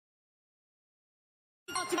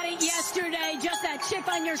talked about it yesterday, just that chip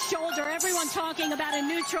on your shoulder. Everyone talking about a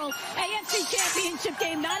neutral AFC championship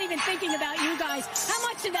game, not even thinking about you guys. How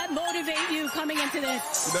much did that motivate you coming into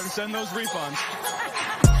this? You better send those refunds.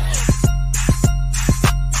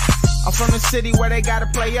 I'm from the city where they gotta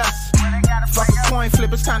play us. Fuck a coin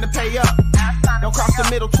flip, it's time to pay up. Don't cross the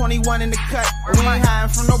middle, 21 in the cut. We ain't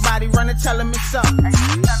hiding from nobody, run and tell them it's up.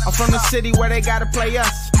 I'm from the city where they gotta play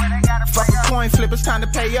us. Fuck a coin flip, it's time to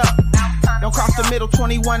pay up. Don't cross the middle,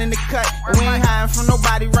 21 in the cut. We ain't hiding from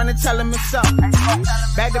nobody, run and tell them it's up.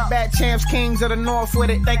 Back-to-back champs, kings of the north with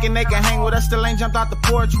it. Thinking they can hang with us, still ain't jumped out the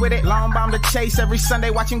porch with it. Long bomb to chase every Sunday,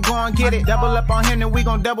 watch him go and get it. Double up on him, then we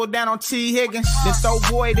gon' double down on T. Higgins. Then throw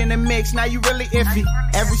Boyd in the mix, now you really iffy.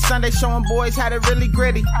 Every Sunday showing boys how to really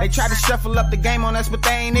gritty. They try to shuffle up the game on us, but they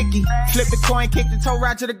ain't icky. Flip the coin, kick the toe,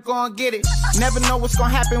 Roger to go and get it. Never know what's gonna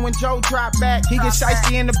happen when Joe drop back. He get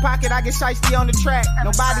shiesty in the pocket, I get shiesty on the track.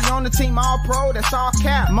 Nobody on the team all pro, that's all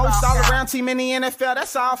cap. Most all around team in the NFL,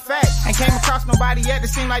 that's all fact. Ain't came across nobody yet that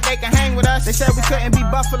seem like they can hang with us. They said we couldn't be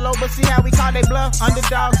Buffalo, but see how we call they bluff.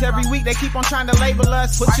 Underdogs every week, they keep on trying to label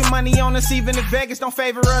us. Put your money on us, even if Vegas don't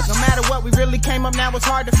favor us. No matter what, we really came up, now it's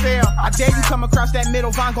hard to fail. I dare you come across that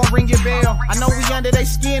middle, Von gon' ring your bell. I know we under they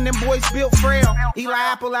skin, them boys built frail. Eli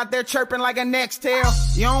Apple out there chirping like a next tail.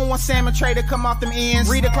 You don't want Salmon Trey to come off them ends.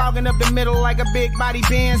 Rita clogging up the middle like a big body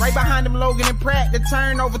Benz. Right behind them Logan and Pratt, the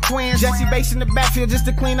turnover twins. Jesse Bates in the backfield just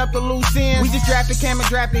to clean up the loose ends. We just drafted Cam and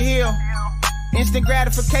drafted Hill. Instant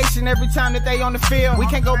gratification every time that they on the field. We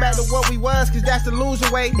can't go back to what we was, cause that's the loser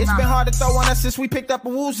way. It's been hard to throw on us since we picked up a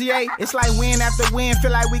Woozier. It's like win after win,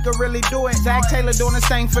 feel like we could really do it. Zach Taylor doing the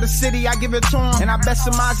same for the city, I give it to him. And I bet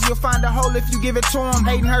Samaji will find a hole if you give it to him.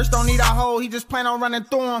 Hayden Hurst don't need a hole, he just plan on running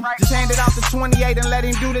through him. Just hand it off to 28 and let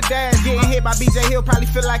him do the dash. Getting hit by BJ Hill probably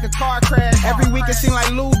feel like a car crash. Every week it seem like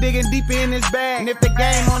Lou digging deeper in his bag. And if the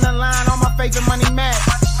game on the line, all my favorite money match.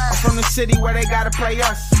 I'm from the city where they gotta play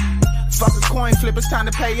us. Fuck a coin flip, it's time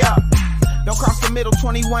to pay up. Don't cross the middle,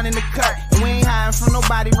 21 in the cut. And we ain't hiding from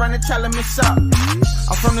nobody, run and tell them it's up.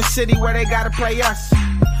 I'm from the city where they gotta play us.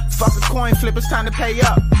 Fuck a coin flip, it's time to pay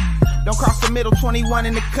up. Don't cross the middle, 21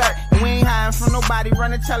 in the cut. And we ain't hiding from nobody,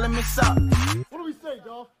 run and tell them it's up. What do we say,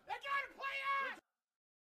 dog? They gotta play us!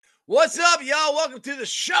 What's up, y'all? Welcome to the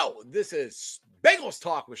show. This is Bengals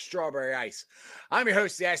Talk with Strawberry Ice. I'm your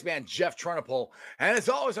host, the Iceman, Jeff Trunapole. And as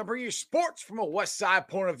always, I'm bringing you sports from a West Side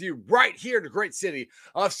point of view right here in the great city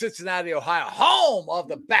of Cincinnati, Ohio, home of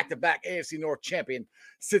the back-to-back AFC North champion,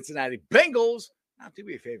 Cincinnati Bengals. Now, do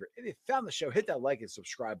me a favor. If you found the show, hit that like and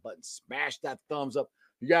subscribe button. Smash that thumbs up.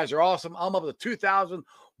 You guys are awesome. I'm up to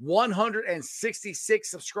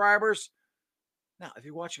 2,166 subscribers. Now, if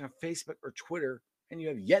you're watching on Facebook or Twitter and you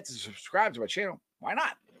have yet to subscribe to my channel, why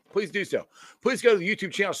not? Please do so. Please go to the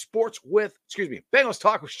YouTube channel, Bengals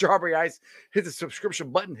Talk with Strawberry Ice. Hit the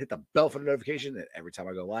subscription button, hit the bell for the notification, and every time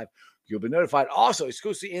I go live, you'll be notified. Also,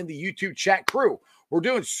 exclusively in the YouTube chat crew, we're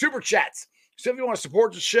doing super chats. So if you want to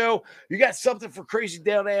support the show, you got something for Crazy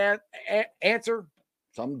Dale to answer,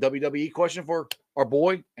 some WWE question for our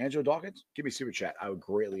boy, Angelo Dawkins, give me a super chat. I would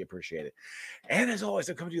greatly appreciate it. And as always,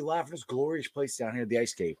 I'm coming to you live from this glorious place down here at the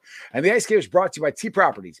Ice Cave. And the Ice Cave is brought to you by T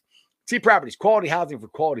Properties. T Properties, quality housing for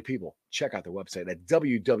quality people. Check out their website at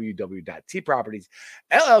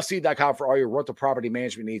www.tpropertiesllc.com for all your rental property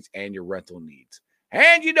management needs and your rental needs.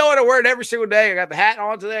 And you know what I wear it every single day. I got the hat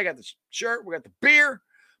on today. I got the shirt. We got the beer.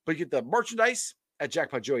 But you get the merchandise at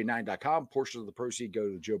jackpotjoey9.com. Portions of the proceeds go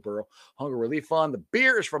to the Joe Burrow Hunger Relief Fund. The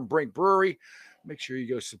beer is from Brink Brewery. Make sure you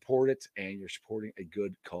go support it, and you're supporting a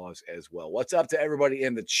good cause as well. What's up to everybody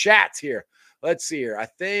in the chat here? Let's see here. I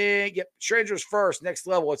think, Strangers First, Next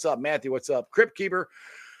Level. What's up, Matthew? What's up? Crypt Keeper.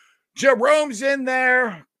 Jerome's in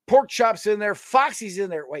there. Pork Chop's in there. Foxy's in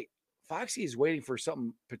there. Wait, Foxy is waiting for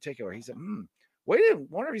something particular. He said, wait, I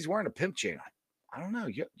wonder if he's wearing a pimp chain. I don't know.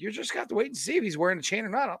 You just got to wait and see if he's wearing a chain or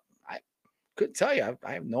not. I couldn't tell you.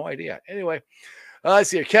 I have no idea. Anyway, let's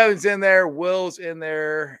see here. Kevin's in there. Will's in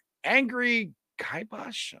there. Angry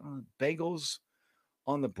Kibosh on the Bengals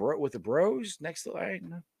on the with the bros next to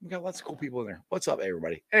we got lots of cool people in there. What's up,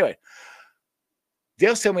 everybody? Anyway,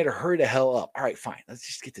 Dale's telling me to hurry the hell up. All right, fine. Let's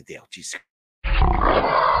just get to Dale. Jesus.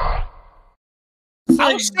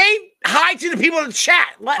 I'll say hi to the people in the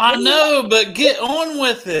chat. I know, but get on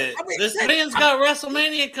with it. This man's got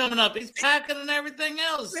WrestleMania coming up. He's packing and everything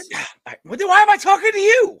else. Why am I talking to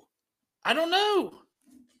you? I don't know.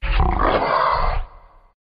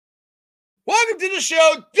 Welcome to the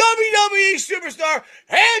show, WWE superstar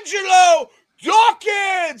Angelo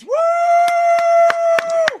Dawkins.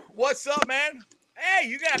 Woo! What's up, man? Hey,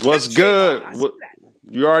 you got what's good?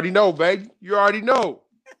 You already know, baby. You already know.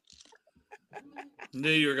 Knew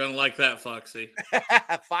you were going to like that, Foxy.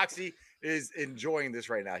 Foxy is enjoying this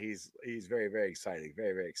right now. He's very, very excited.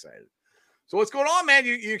 Very, very excited. So what's going on, man?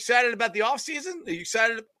 You excited about the offseason? Are you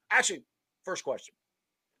excited? Actually, first question.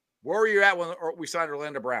 Where were you at when we signed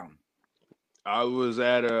Orlando Brown? I was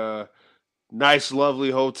at a nice,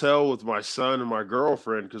 lovely hotel with my son and my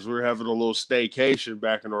girlfriend because we were having a little staycation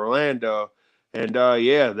back in Orlando. And,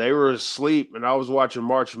 they were asleep, and I was watching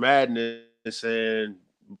March Madness, and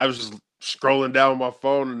I was just scrolling down my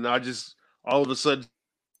phone, and I just all of a sudden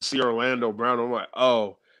see Orlando Brown. I'm like,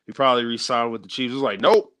 oh, he probably re-signed with the Chiefs. I was like,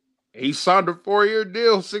 nope. He signed a 4-year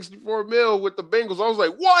deal, $64 million with the Bengals. I was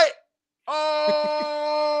like, what?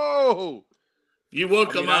 Oh! You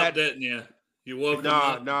woke him up, didn't you? You woke him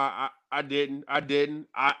up? Nah, I didn't.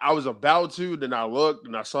 I was about to, then I looked,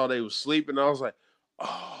 and I saw they was sleeping, and I was like,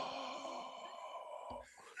 oh.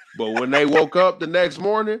 But when they woke up the next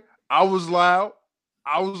morning, I was loud.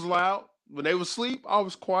 When they was asleep, I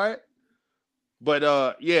was quiet. But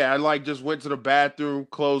I just went to the bathroom,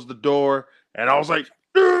 closed the door, and I was like,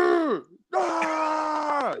 ah!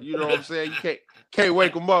 You know what I'm saying? You can't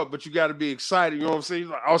wake them up, but you got to be excited. You know what I'm saying?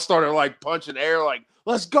 Like, I started punching air, like,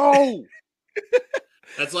 let's go.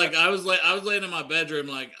 That's like I was laying in my bedroom,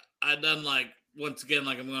 like I done once again,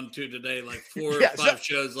 like I'm going to today, 4 or 5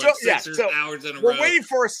 shows, 6 hours in a row. We're waiting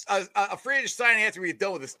for a free agent signing after we get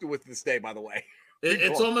done with this day, by the way.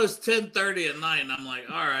 It's almost 10:30 at night, and I'm like,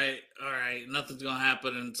 all right, nothing's gonna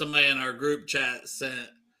happen. And somebody in our group chat sent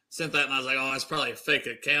that, and I was like, oh, that's probably a fake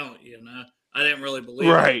account, I didn't really believe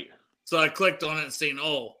it. So I clicked on it and seen,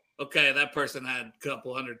 oh, okay, that person had a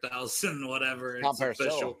couple 100,000, whatever. It's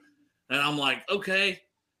official. And I'm like, okay,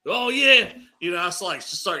 oh yeah, I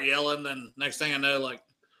just start yelling. Then next thing I know,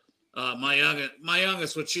 my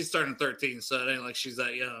youngest, which she's turning 13, so it ain't like she's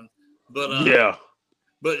that young. But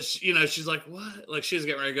But she's like, what? Like she's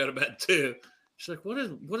getting ready to go to bed too. She's like, what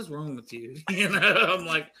is wrong with you? I'm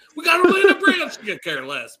like, we got to win the Brown. She could care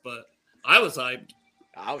less, but I was hyped.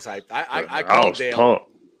 I called Dale. Pumped.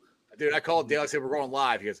 Dude, I called Dale. I said, we're going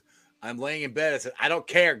live. He goes, I'm laying in bed. I said, I don't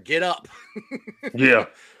care. Get up. Yeah.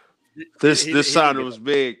 This signing was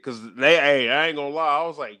big because I ain't gonna lie. I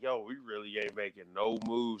was like, yo, we really ain't making no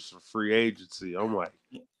moves for free agency. I'm like,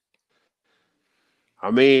 I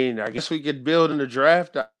mean, I guess we could build in the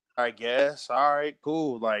draft, I guess. All right,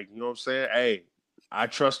 cool. Like, you know what I'm saying? Hey, I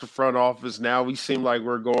trust the front office now. We seem like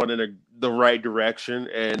we're going in the right direction.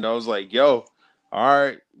 And I was like, yo, all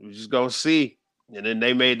right, we're just going to see. And then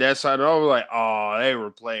they made that sign. And I was like, oh, they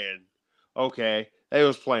were playing. Okay. They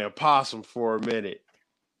was playing possum for a minute.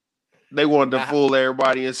 They wanted to fool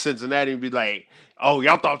everybody in Cincinnati and be like, oh,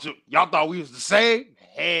 y'all thought we was the same?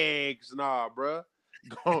 Heck, nah, bro.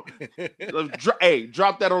 Hey,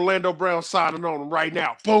 drop that Orlando Brown signing on them right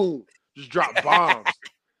now. Boom. Just drop bombs.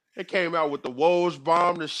 They came out with the Woj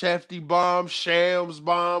bomb, the Shefty bomb, Shams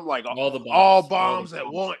bomb, like all bombs at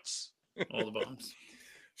once. All the bombs.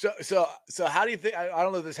 So how do you think? I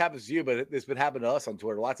don't know if this happens to you, but it's been happening to us on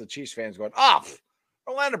Twitter. Lots of Chiefs fans going,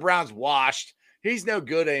 Orlando Brown's washed. He's no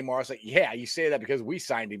good anymore. I was like, yeah, you say that because we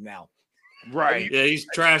signed him now. Right. Yeah, he's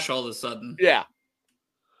trash all of a sudden. Yeah.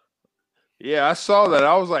 Yeah, I saw that.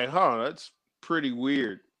 I was like, that's pretty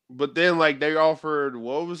weird. But then, they offered,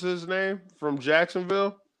 what was his name from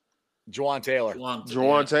Jacksonville? Juwan Taylor.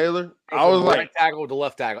 Juwan Taylor. I was like, right tackle to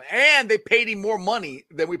left tackle. And they paid him more money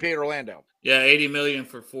than we paid Orlando. Yeah, $80 million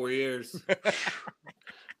for 4 years.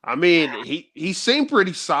 I mean, he seemed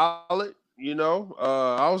pretty solid,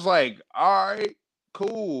 I was like, all right,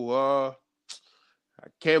 cool. I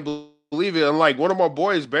can't believe it. And one of my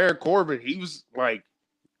boys, Baron Corbin, he was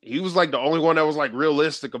the only one that was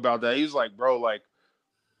realistic about that. He was like, bro,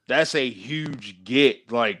 that's a huge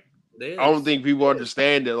get. I don't think people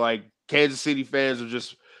understand it. Kansas City fans are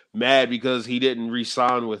just mad because he didn't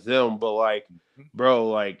re-sign with them. But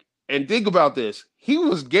bro, and think about this. He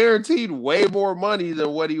was guaranteed way more money than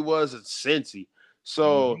what he was at Cincy.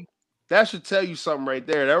 So that should tell you something right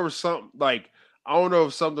there. There was something I don't know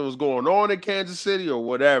if something was going on in Kansas City or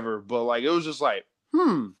whatever, but it was just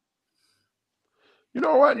you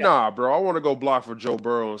know what? Yeah. Nah, bro. I want to go block for Joe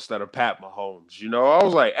Burrow instead of Pat Mahomes. I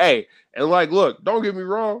was like, hey, and look, don't get me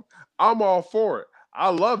wrong. I'm all for it. I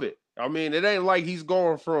love it. I mean, it ain't like he's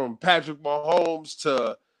going from Patrick Mahomes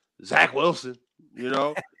to Zach Wilson,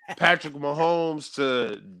 Patrick Mahomes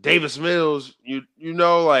to Davis Mills,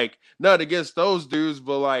 nothing against those dudes,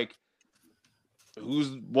 but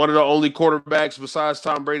who's one of the only quarterbacks besides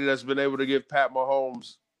Tom Brady that's been able to give Pat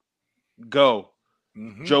Mahomes go?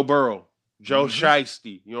 Joe Burrow. Joe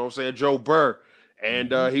Shiesty, you know what I'm saying? Joe Burr.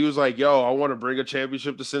 And he was like, "Yo, I want to bring a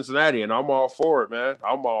championship to Cincinnati," and I'm all for it, man.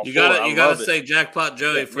 I'm all for it. You gotta say Jackpot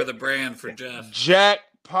Joey for the brand for Jeff.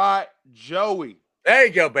 Jackpot Joey. There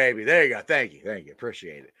you go, baby. There you go. Thank you.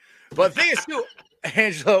 Appreciate it. But the thing is, too,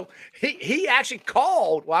 Angelo, he actually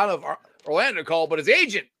called. Well, I don't know if Orlando called, but his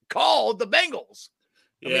agent called the Bengals.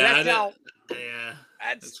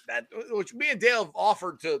 Which me and Dale have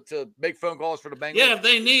offered to make phone calls for the Bengals. Yeah, if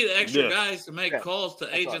they need extra guys to make calls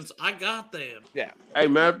to agents, I got them. Yeah. Hey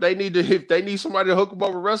man, if they need somebody to hook them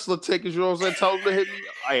up with wrestler tickets, you know what I'm saying? Tell them to hit me.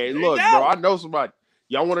 Hey, look, bro, I know somebody.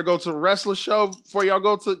 Y'all want to go to a wrestler show before y'all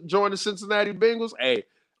go to join the Cincinnati Bengals? Hey,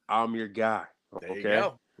 I'm your guy. Okay.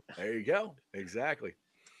 There you go. Exactly.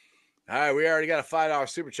 All right, we already got a $5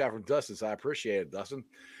 super chat from Dustin, so I appreciate it, Dustin.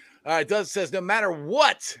 All right, Dustin says, no matter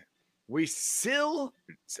what, we still,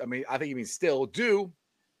 I think he means still do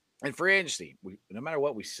in free agency. No matter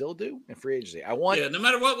what, we still do in free agency. No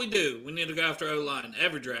matter what we do, we need to go after O-line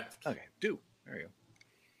every draft. Okay, do. There you go.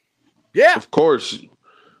 Yeah. Of course.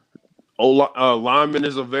 Lineman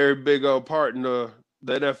is a very big part in the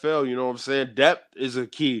NFL. You know what I'm saying? Depth is a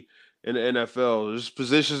key in the NFL. There's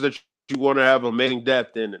positions that you want to have amazing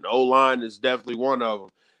depth in, and O-line is definitely one of them.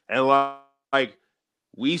 And like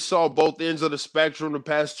we saw both ends of the spectrum the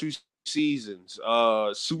past 2 seasons.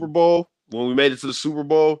 Super Bowl, when we made it to the Super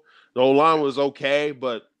Bowl, the O-line was okay,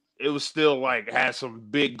 but it was still had some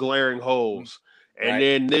big glaring holes. And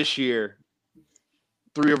then this year,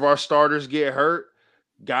 3 of our starters get hurt.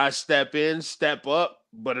 Guys step in, step up,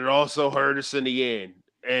 but it also hurt us in the end.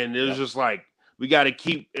 And it was just we got to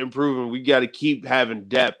keep improving. We got to keep having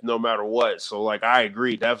depth no matter what. So, I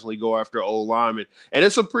agree. Definitely go after O-lineman. And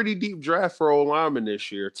it's a pretty deep draft for O-lineman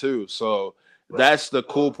this year, too. So, that's the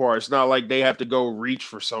cool part. It's not like they have to go reach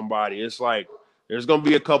for somebody. It's there's going to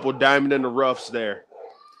be a couple diamond in the roughs there.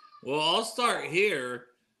 Well, I'll start here.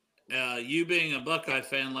 You being a Buckeye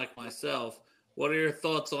fan like myself, what are your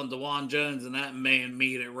thoughts on DeJuan Jones and that man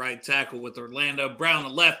meat at right tackle with Orlando Brown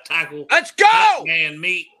at left tackle? Let's go! Man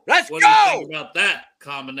meat. Let's go! What do you think about that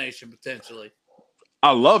combination potentially?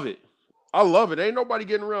 I love it. Ain't nobody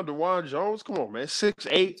getting around DeJuan Jones. Come on, man.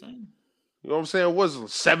 6'8". You know what I'm saying? What's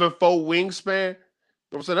 7'4" wingspan? You know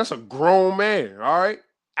what I'm saying? That's a grown man, all right?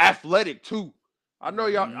 Athletic, too. I know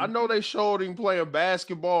y'all. I know they showed him playing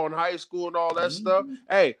basketball in high school and all that stuff.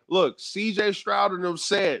 Hey, look, C.J. Stroud and them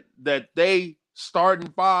said that they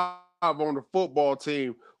starting 5 on the football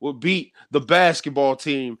team would beat the basketball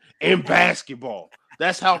team in basketball.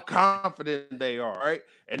 That's how confident they are, right?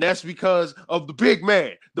 And that's because of the big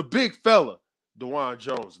man, the big fella, DeJuan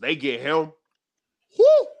Jones. They get him.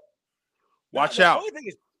 Whoo! Watch out. The only thing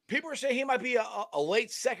is, people are saying he might be a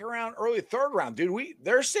late second round, early third round, dude.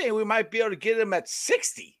 They're saying we might be able to get him at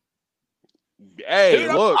 60. Hey,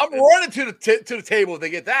 dude, look, I'm running to the table if they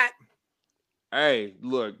get that. Hey,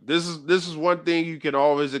 look, this is one thing you can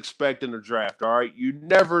always expect in the draft. All right, you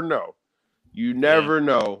never know. You never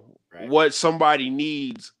know what somebody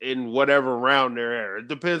needs in whatever round they're in. It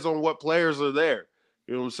depends on what players are there.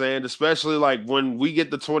 You know what I'm saying? Especially when we get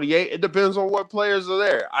to 28, it depends on what players are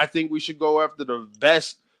there. I think we should go after the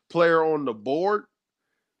best player on the board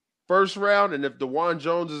first round. And if DeJuan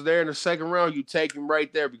Jones is there in the second round, you take him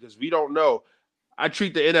right there because we don't know. I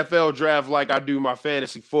treat the NFL draft like I do my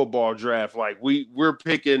fantasy football draft. We're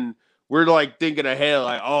thinking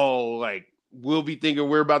ahead, we'll be thinking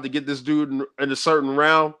we're about to get this dude in a certain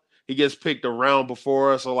round. He gets picked a round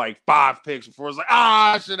before us, or 5 picks before us.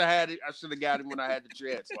 I should have had it. I should have got him when I had the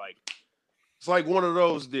chance. It's one of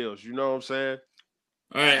those deals. You know what I'm saying?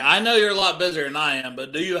 All right. I know you're a lot busier than I am,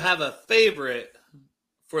 but do you have a favorite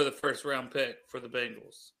for the first round pick for the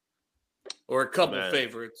Bengals, or a couple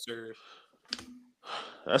favorites? Or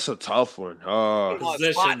that's a tough one. Put him on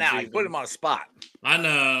a spot now. You put him on a spot. I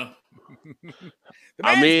know.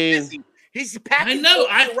 He's packing. I know.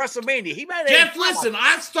 For WrestleMania. He might. Jeff, listen.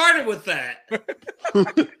 I started with that.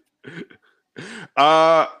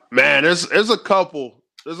 Man, there's a couple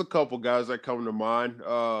guys that come to mind.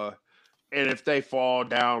 And if they fall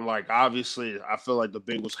down, obviously, I feel like the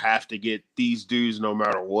Bengals have to get these dudes no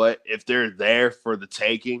matter what. If they're there for the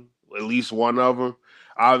taking, at least one of them.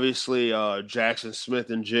 Obviously, Jackson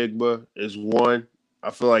Smith and Jigba is one.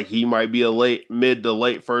 I feel like he might be a mid to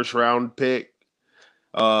late first round pick.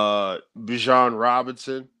 Bijan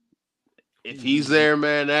Robinson, if he's there,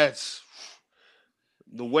 man, that's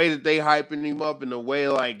the way that they hyping him up and the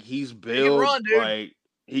way he's built.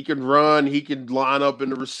 He can run, he can line up in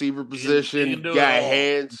the receiver position, got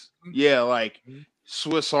hands. Yeah,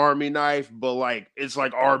 Swiss Army knife, but it's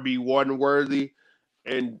RB1 worthy.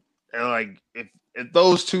 And if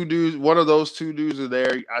those two dudes, one of those two dudes are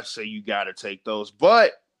there, I say you got to take those.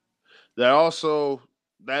 But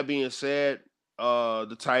That being said,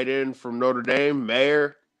 the tight end from Notre Dame,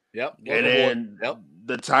 Mayer, Yep. and then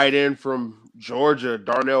the tight end from Georgia,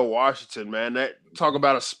 Darnell Washington, man. That talk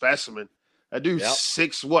about a specimen. That dude's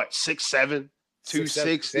 6'7",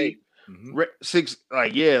 260.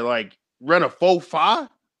 Run a 4.5.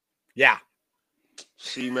 Yeah.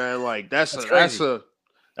 See, man, like that's a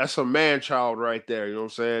man child right there. You know what I'm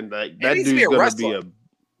saying? Like that dude's gonna be a.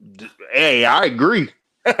 Hey, I agree.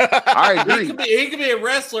 I agree. He could be a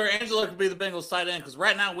wrestler. Angelo could be the Bengals tight end because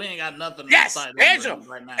right now we ain't got nothing. Yes, Angelo.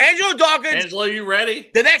 Right now. Angelo Dawkins. Angelo, you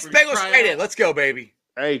ready? The next Bengals tight end. Let's go, baby.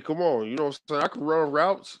 Hey, come on. You know what I'm saying? I can run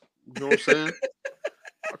routes. You know what I'm saying?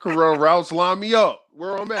 I can run routes. Line me up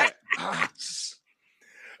where I'm at.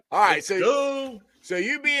 All right, so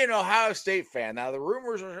you being an Ohio State fan, now the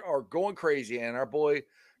rumors are going crazy, and our boy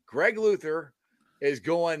Greg Luther is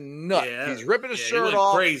going nuts. Yeah, he's ripping his shirt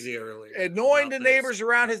off, crazy earlier, annoying the neighbors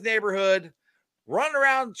around his neighborhood, running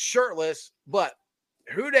around shirtless. But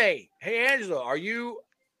hey Angelo, are you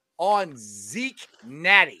on Zeke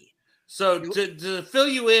Natty? So to fill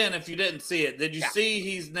you in, if you didn't see it, did you see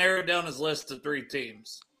he's narrowed down his list to 3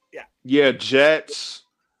 teams? Yeah, Jets,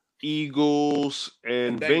 Eagles,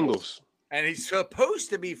 and Bengals. And he's supposed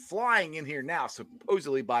to be flying in here now,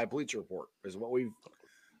 supposedly by Bleacher Report, is what we've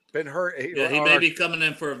been heard. Yeah, he may be coming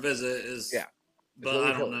in for a visit. But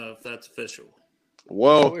I don't know if that's official.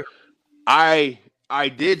 Well, I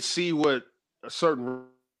did see what a certain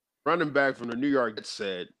running back from the New York Jets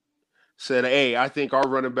said, hey, I think our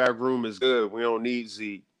running back room is good. We don't need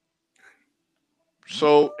Zeke.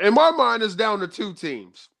 So in my mind, it's down to 2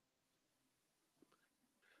 teams.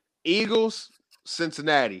 Eagles,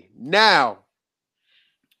 Cincinnati. Now,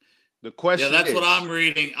 the question that's what I'm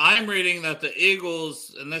reading. I'm reading that the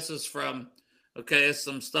Eagles, and this is from, it's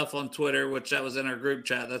some stuff on Twitter, which that was in our group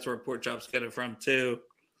chat. That's where Pork Chop's getting it from, too.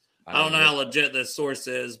 I don't know how legit this source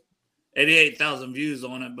is. 88,000 views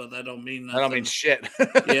on it, but that don't mean nothing. I don't mean shit.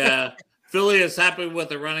 Yeah. Philly is happy with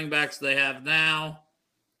the running backs they have now.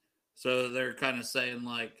 So they're kind of saying,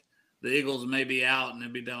 like, the Eagles may be out and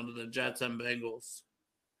it'd be down to the Jets and Bengals.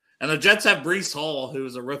 And the Jets have Breece Hall, who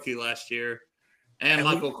was a rookie last year, and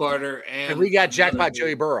Michael Carter. And we got Jackpot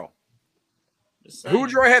Joey Burrow. Who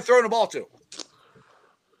would you have thrown the ball to?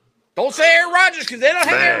 Don't say Aaron Rodgers because they don't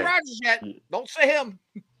have Aaron Rodgers yet. Don't say him.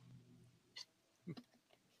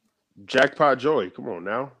 Jackpot Joey. Come on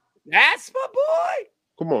now. That's my boy.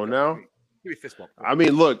 Come on now. Give me fist bump. I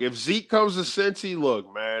mean, look, if Zeke comes to Cincy,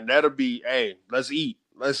 look, man, that'll be, hey, let's eat.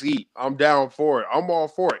 Let's eat. I'm down for it. I'm all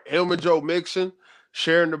for it. Him and Joe Mixon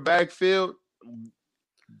sharing the backfield.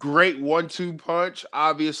 Great 1-2 punch.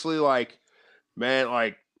 Obviously,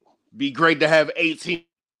 be great to have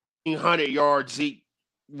 1,800 yards Zeke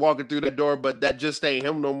walking through the door, but that just ain't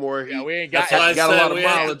him no more. Yeah, we ain't got, got a lot of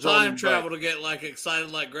mileage on him. Time travel to get excited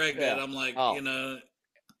like Greg did. I'm like,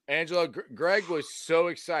 Angelo, Greg was so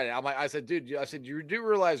excited. I said, dude, you do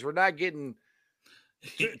realize we're not getting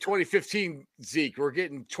 2015 Zeke. We're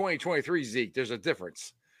getting 2023 Zeke. There's a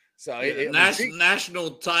difference. So national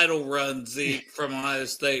title run Zeke from Ohio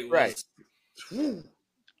State was, right.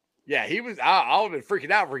 Yeah, he was. I would have been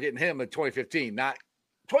freaking out for getting him in 2015, not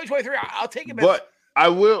 2023. I'll take him. But I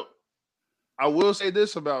will say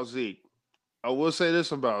this about Zeke. He what was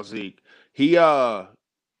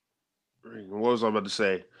I about to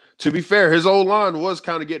say? To be fair, his O-line was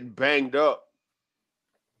kind of getting banged up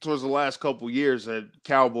towards the last couple years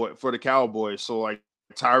for the Cowboys. So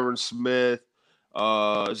Tyron Smith,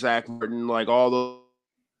 Zach Martin, all those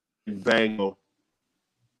bang.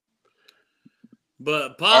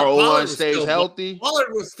 But our O-line stays healthy.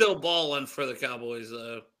 Pollard was still balling for the Cowboys,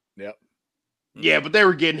 though. Yep. Yeah, but they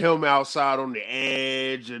were getting him outside on the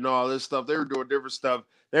edge and all this stuff. They were doing different stuff.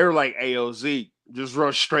 They were like, Zeke, just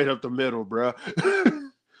run straight up the middle, bro.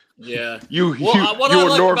 Yeah. You're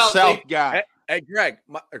a north-south guy. Hey, Greg.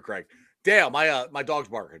 Dale, my dog's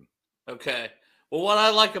barking. Okay. Well, what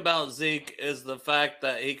I like about Zeke is the fact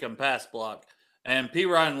that he can pass block. And P.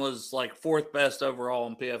 Ryan was 4th best overall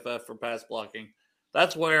in PFF for pass blocking.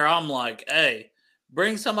 That's where I'm like, hey,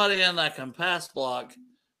 bring somebody in that can pass block,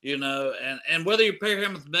 and whether you pair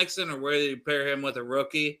him with Mixon or whether you pair him with a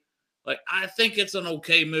rookie, I think it's an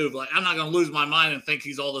okay move. I'm not going to lose my mind and think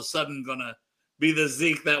he's all of a sudden going to be the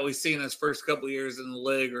Zeke that we've seen his first couple of years in the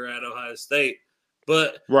league or at Ohio State.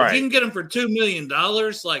 But if you can get him for $2 million,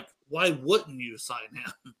 why wouldn't you sign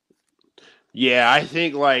him? Yeah, I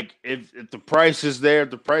think if the price is there, if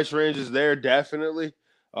the price range is there, definitely.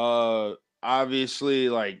 Obviously,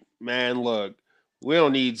 man, look, we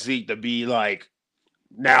don't need Zeke to be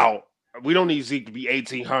now. We don't need Zeke to be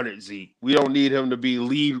 1,800 Zeke. We don't need him to be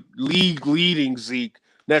league leading Zeke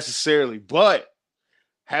necessarily, but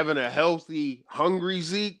having a healthy, hungry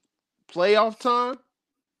Zeke playoff time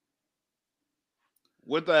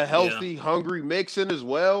with a healthy, hungry Mixon as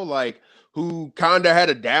well, like who kind of had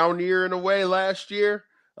a down year in a way last year.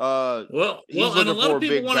 He's looking for a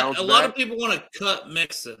big bounce back. A lot of people want to cut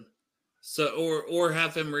Mixon, so or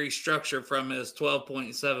have him restructure from his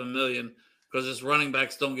 $12.7 million because his running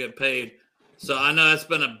backs don't get paid. So I know that's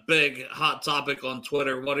been a big hot topic on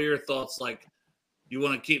Twitter. What are your thoughts? Like, you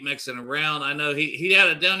want to keep Mixon around? I know he had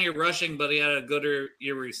a down year rushing, but he had a good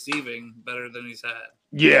year receiving, better than he's had.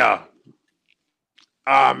 Yeah.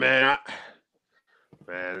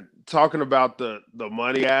 Man, talking about the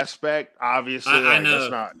money aspect, obviously, I know.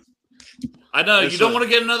 That's not. I know you don't want to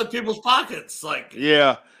get in other people's pockets. Like,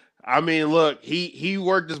 yeah, I mean, look, he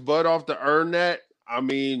worked his butt off to earn that. I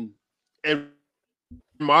mean, I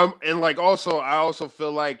also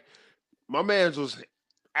feel like my man's was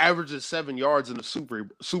averaging 7 yards in the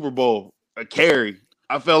Super Bowl a carry.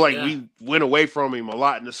 I felt like we went away from him a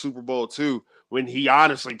lot in the Super Bowl too, when he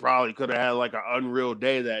honestly probably could have had like an unreal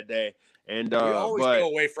day that day. And we always go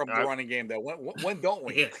away from the running game, though. When don't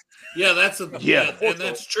we? Yeah, and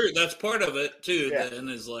that's true. That's part of it too. Yeah. Then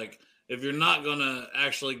is like, if you're not gonna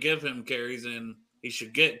actually give him carries, and he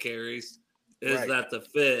should get carries, is that the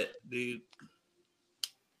fit, dude?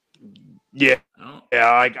 Yeah.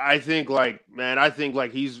 Like I think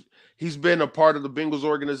he's been a part of the Bengals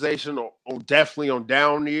organization definitely on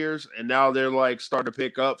down years, and now they're like starting to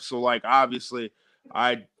pick up. So like obviously,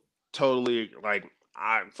 I totally like.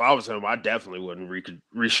 If I was him, I definitely wouldn't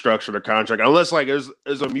restructure the contract unless like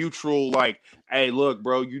there's a mutual like, hey, look,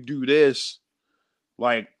 bro, you do this,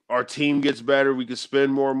 like our team gets better, we can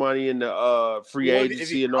spend more money in the free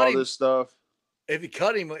agency and all this stuff. If you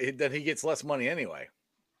cut him, then he gets less money anyway.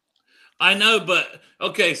 I know, but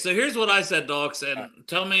okay. So here's what I said, Dawkins, and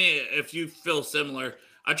tell me if you feel similar.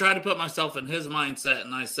 I tried to put myself in his mindset,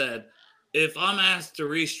 and I said, if I'm asked to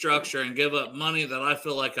restructure and give up money that I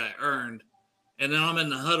feel like I earned, and then I'm in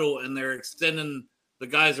the huddle and they're extending the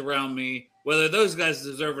guys around me, whether those guys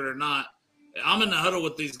deserve it or not, I'm in the huddle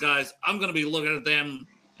with these guys. I'm going to be looking at them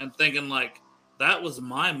and thinking like, that was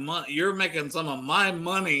my money. You're making some of my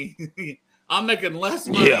money. I'm making less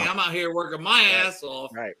money. Yeah. I'm out here working my ass off.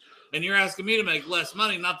 Right. And you're asking me to make less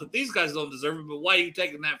money. Not that these guys don't deserve it, but why are you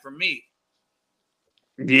taking that from me?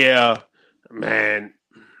 Yeah, man.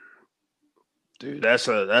 Dude, that's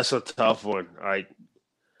a tough one.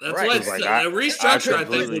 That's why a restructure, I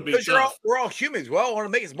think, would be tough. We're all humans. We all want to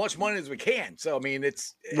make as much money as we can. So, I mean,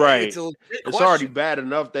 it's already bad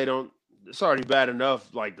enough it's already bad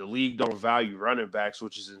enough, like, the league don't value running backs,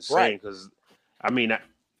 which is insane. Because, I mean,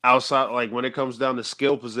 outside, like, when it comes down to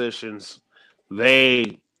skill positions,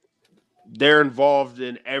 they're involved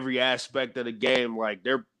in every aspect of the game. Like,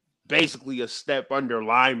 they're basically a step under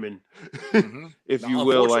linemen, if you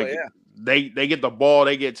will. Like, They get the ball,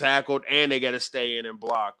 they get tackled, and they got to stay in and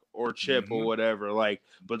block or chip or whatever. Like,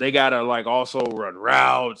 but they gotta like also run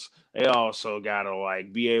routes. They also gotta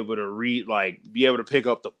like be able to pick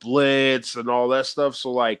up the blitz and all that stuff.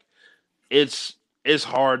 So like, it's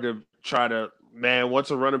hard to try to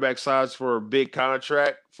once a running back signs for a big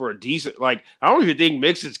contract for a decent like. I don't even think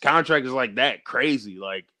Mixon's contract is like that crazy.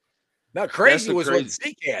 Like, no, crazy was what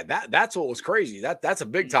Zeke had. That's what was crazy. That's a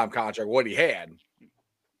big time contract. What he had.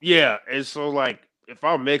 Yeah, and so like if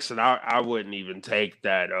I'm Mixon, I wouldn't even take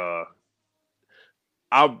that.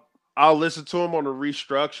 I'll listen to him on the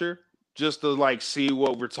restructure just to like see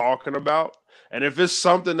what we're talking about, and if it's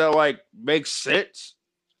something that like makes sense,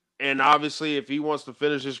 and obviously if he wants to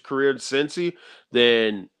finish his career in Cincy,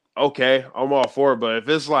 then okay, I'm all for it. But if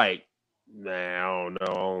it's like, I don't know,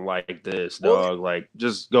 I don't like this, dog. Like,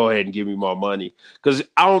 just go ahead and give me my money. Because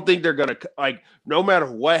I don't think they're going to, like, no matter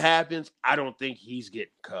what happens, I don't think he's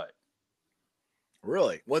getting cut.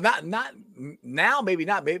 Really? Well, not now, maybe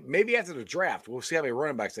not. Maybe after the draft. We'll see how many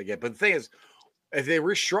running backs they get. But the thing is, if they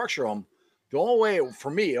restructure them, the only way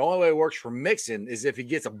it works for Mixon is if he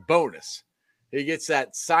gets a bonus. He gets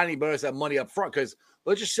that signing bonus, that money up front. Because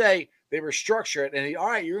let's just say they restructure it, and you're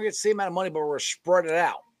going to get the same amount of money, but we're going to spread it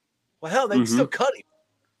out. Well, hell, they can still cut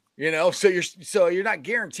him, so you're not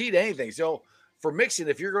guaranteed anything. So for Mixon,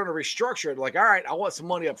 if you're going to restructure it, like, all right, I want some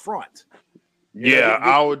money up front.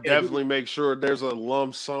 I would definitely make sure there's a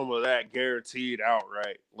lump sum of that guaranteed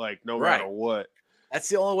outright, like no matter what. That's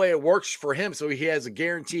the only way it works for him. So he has a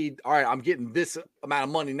guaranteed, all right, I'm getting this amount of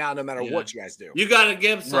money now, no matter what you guys do. You got to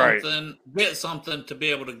give something, get something to be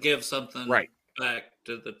able to give something back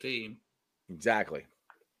to the team. Exactly.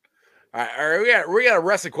 All right, we got a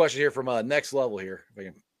wrestling question here from Next Level here. If I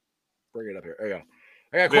can bring it up here. There you go.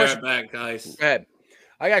 I got a question. Be right back, guys. Go ahead.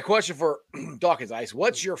 I got a question for Dawkins Ice.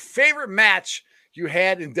 What's your favorite match you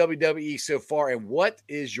had in WWE so far, and what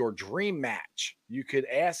is your dream match? You could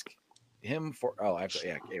ask him for. Oh, I have to.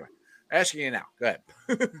 Yeah. Anyway, asking you now. Go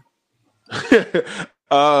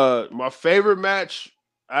ahead. My favorite match,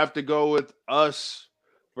 I have to go with us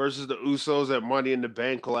versus the Usos at Money in the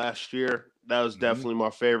Bank last year. That was definitely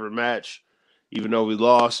my favorite match, even though we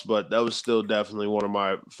lost, but that was still definitely one of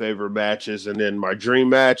my favorite matches. And then my dream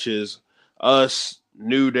match is us,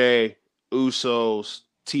 New Day, Usos,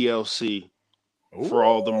 TLC for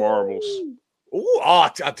all the marbles. Ooh,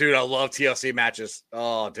 dude, I love TLC matches.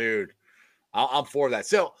 Oh, dude, I'm for that.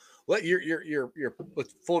 So, you're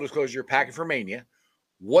full disclosure, you're packing for Mania.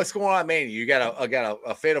 What's going on at Mania? You got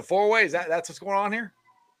a fatal 4-way? That's what's going on here?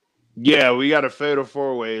 Yeah, we got a fatal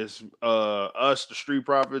 4-way. It's us, the Street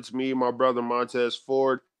Profits, me, my brother Montez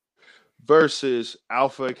Ford, versus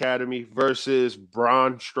Alpha Academy, versus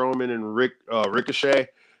Braun Strowman and Ricochet,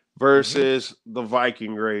 versus the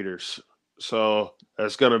Viking Raiders. So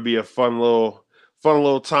that's gonna be a fun little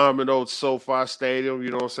time in old SoFi Stadium.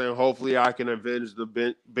 You know what I'm saying? Hopefully, I can avenge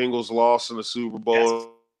the Bengals' loss in the Super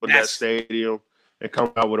Bowl in that stadium and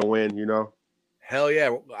come out with a win. You know. Hell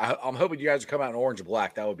yeah! I'm hoping you guys will come out in orange and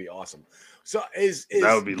black. That would be awesome. So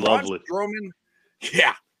that would be lovely. Strowman,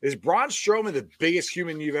 yeah, is Braun Strowman the biggest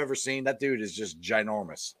human you've ever seen? That dude is just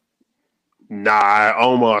ginormous. Nah,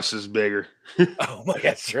 Omos is bigger. Oh my God,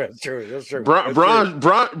 that's true. That's true.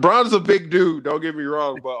 Braun's a big dude. Don't get me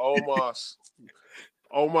wrong, but Omos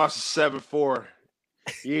is 7'4".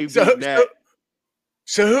 He ain't beating that.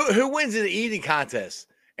 So who wins in the eating contest?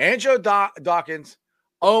 Angelo Dawkins,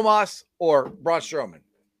 Omos, or Braun Strowman?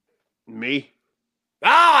 Me.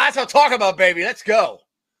 Ah, that's what I'm talking about, baby. Let's go.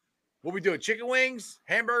 What we doing? Chicken wings,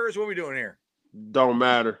 hamburgers? What we doing here? Don't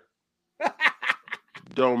matter.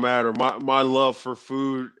 Don't matter. My love for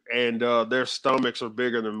food and their stomachs are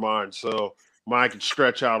bigger than mine, so mine can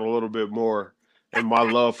stretch out a little bit more. And my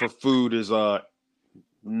love for food is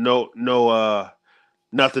nothing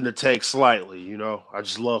to take slightly. You know, I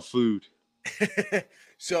just love food.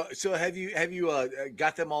 So have you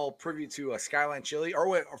got them all privy to Skyline Chili? Or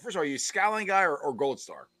wait, first of all, are you a Skyline guy or Gold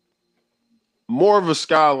Star? More of a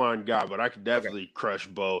Skyline guy, but I could definitely crush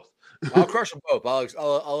both. I'll crush them both. I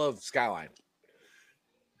love Skyline.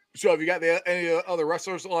 So have you got any other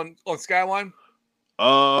wrestlers on Skyline?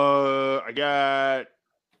 I got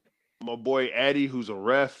my boy Eddie, who's a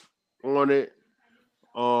ref on it.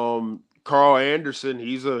 Carl Anderson,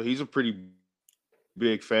 he's a pretty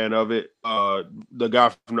big fan of it. The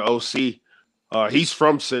guy from the OC, he's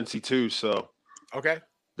from Cincy too, so okay,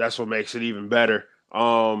 that's what makes it even better.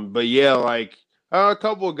 But yeah, like a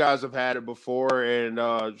couple of guys have had it before, and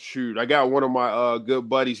I got one of my good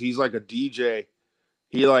buddies. He's like a DJ.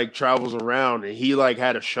 He like travels around, and he like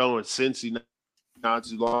had a show in Cincy not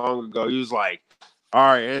too long ago. He was like, "All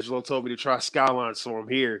right, Angelo told me to try Skyline, so I'm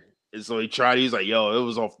here." And so he tried. He's like, "Yo, it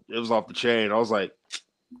was off the chain." I was like,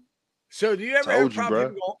 "So do you ever have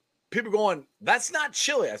people going, that's not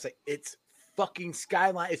chili?" I was like, "It's fucking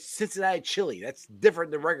Skyline. It's Cincinnati chili. That's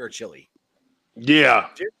different than regular chili." Yeah,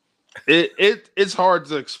 it's hard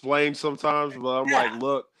to explain sometimes, but I'm like,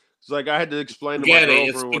 look, it's like I had to explain to my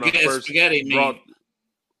girlfriend when I first brought.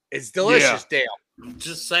 It's delicious, Dale.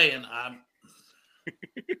 Just saying,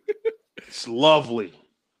 it's lovely.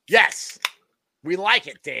 Yes, we like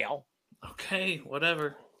it, Dale. Okay,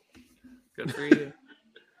 whatever. Good for you.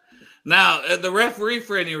 Now, the referee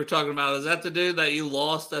friend you were talking about, is that the dude that you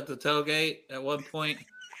lost at the tailgate at one point?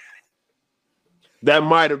 That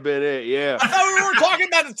might have been it, yeah. I thought we were talking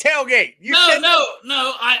about the tailgate.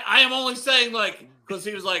 No. I am only saying, like, because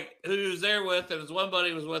he was like, who he was there with, and his one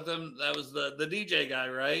buddy was with him. That was the DJ guy,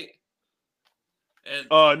 right? And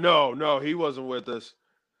no, he wasn't with us.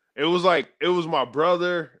 It was my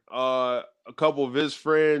brother, a couple of his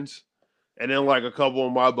friends, and then like a couple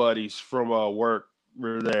of my buddies from work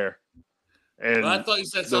were there. And I thought you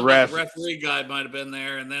said something like the referee guy might have been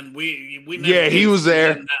there, and then we never he was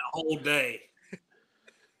there that whole day.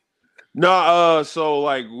 No, so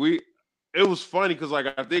like it was funny because like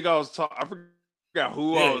I think I was talking. I forgot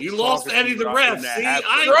who I was. You lost Eddie the ref. See,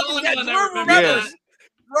 I know that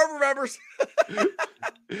remembers.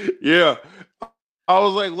 Yeah, I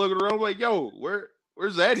was like looking around, like, yo,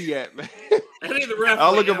 where's Eddie at, man? Eddie the ref.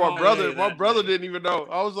 I look at my brother. My brother didn't even know.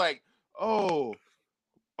 I was like, oh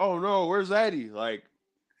no, where's Eddie? Like,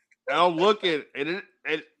 and I'm looking, and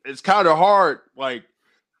it's kind of hard, like,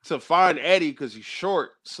 to find Eddie because he's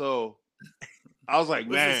short. So I was like,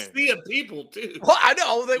 man, a sea of people too. Well, I know.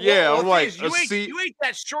 I was like, yeah, I'm like, you ain't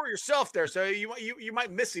that short yourself there, so you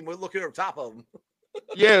might miss him with looking over top of him.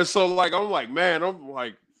 Yeah, so like I'm like,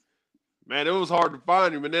 man, it was hard to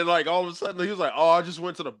find him. And then like all of a sudden he was like, "Oh, I just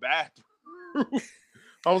went to the bathroom."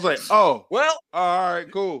 I was like, "Oh, well, all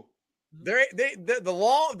right, cool."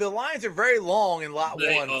 The lines are very long in lot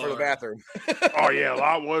 1 for the bathroom. Oh yeah,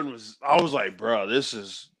 lot 1 was. I was like, bro, this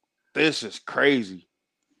is crazy.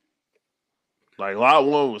 Like lot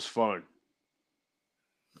 1 was fun.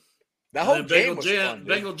 The whole game was fun.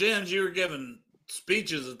 Bengal Jams, you were giving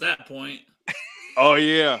speeches at that point. Oh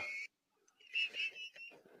yeah.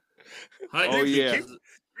 Oh yeah. He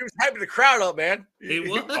was hyping the crowd up, man. He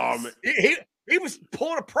was. He was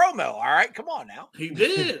pulling a promo. All right, come on now. He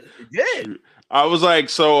did. He did. I was like,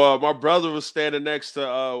 so my brother was standing next to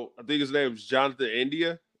I think his name was Jonathan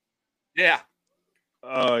India. Yeah.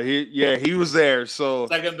 He was there. So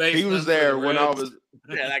he was there when I was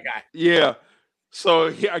that guy. Yeah.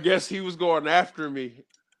 So I guess he was going after me.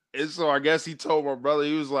 And so I guess he told my brother,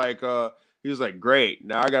 he was like, great.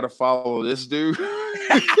 Now I gotta follow this dude.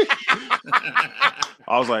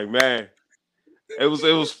 I was like, man. It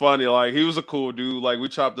was funny. Like he was a cool dude. Like we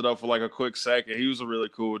chopped it up for like a quick second. He was a really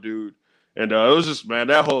cool dude. And it was just, man,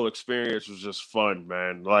 that whole experience was just fun,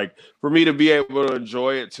 man. Like for me to be able to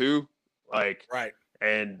enjoy it too. Like right.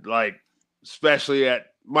 And like especially at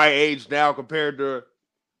my age now compared to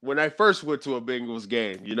when I first went to a Bengals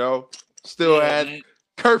game, you know, still had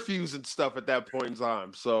curfews and stuff at that point in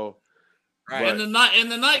time. So, right. And the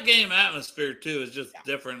night game atmosphere too is just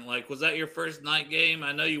different. Like, was that your first night game?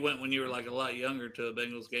 I know you went when you were like a lot younger to a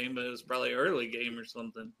Bengals game, but it was probably an early game or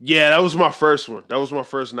something. Yeah, that was my first one. That was my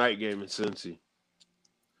first night game in Cincy.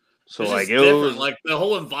 So it's like it different. was like the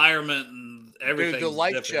whole environment and everything. Dude, the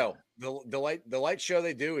light different. show, the light show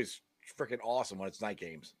they do is freaking awesome when it's night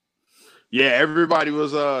games. Yeah, everybody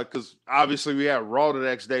was because obviously we had Raw the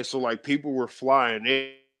next day, so like people were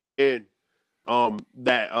flying in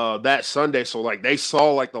that Sunday. So like they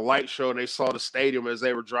saw like the light show and they saw the stadium as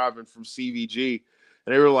they were driving from CVG,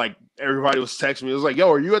 and they were like, everybody was texting me. It was like, "Yo,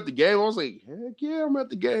 are you at the game?" I was like, "Heck yeah, I'm at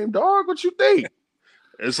the game, dog. What you think?"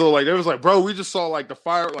 And so like they was like, "Bro, we just saw like the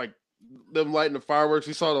fire, like them lighting the fireworks.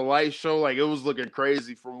 We saw the light show. Like it was looking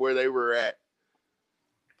crazy from where they were at."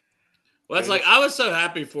 Well, it's like I was so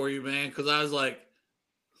happy for you, man, because I was like,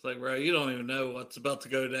 bro, you don't even know what's about to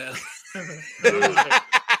go down.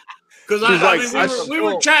 Because we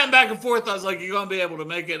were chatting back and forth. I was like, "You're gonna be able to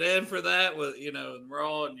make it in for that with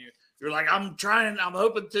Raw?" And you're like, "I'm trying. I'm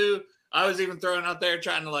hoping to." I was even throwing out there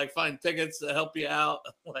trying to like find tickets to help you out.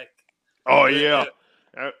 Like, oh yeah.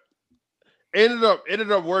 Ended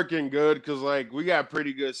up working good because like we got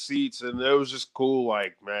pretty good seats and it was just cool.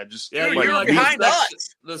 Like, man, just you like, were behind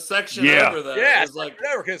us. The section over there. Yeah, it's like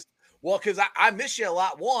because I missed you a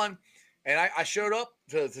lot. One, and I showed up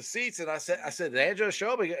to the seats and I said, "Did Angelo show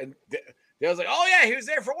up?" And they was like, "Oh yeah, he was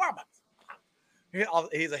there for a while."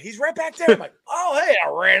 He's like, "He's right back there." I'm like, "Oh hey!" I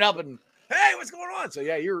ran up and hey, what's going on? So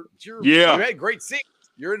yeah, you had great seats.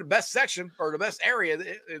 You're in the best section or the best area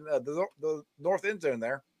in the north end zone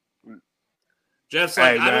there. Jeff's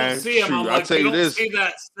like, I don't see him. I'm like, you don't see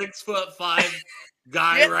that 6'5"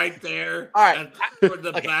 guy right there. All right. Toward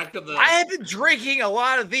the back of the. I have been drinking a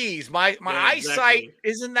lot of these. My eyesight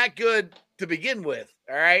isn't that good to begin with.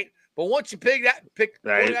 All right. But once you point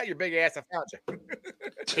out your big ass, I found you.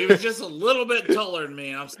 He was just a little bit taller than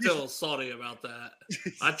me. I'm still salty about that.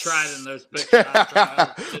 I tried in those pictures.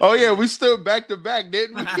 Oh, yeah. We stood back to back,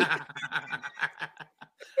 didn't we?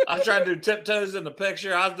 I was trying to do tiptoes in the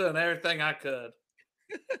picture. I was doing everything I could.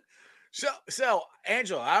 So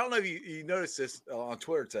Angelo, I don't know if you noticed this on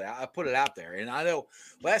Twitter today. I put it out there, and I know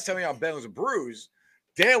last time we were on Bengals and Brews,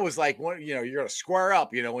 Dan was like, you're going to square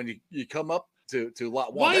up, when you come up to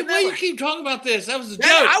lot one. Why you keep talking about this? That was a joke.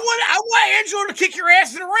 I want Angelo to kick your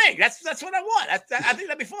ass in the ring. That's what I want. I think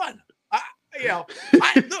that'd be fun.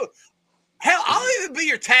 Look, hell, I'll even be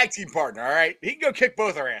your tag team partner. All right, he can go kick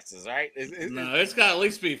both our asses. All right. No, it's got to at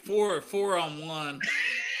least be four on one.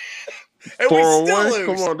 And 4-on-1?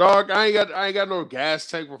 Come on, dog. I ain't got no gas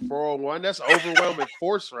tank for 4-on-1. That's overwhelming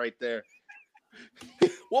force right there.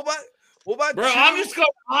 What about bro? I'm just gonna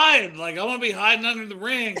hide. Like I want to be hiding under the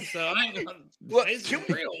ring, so I ain't gonna.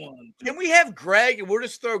 Can we have Greg and we'll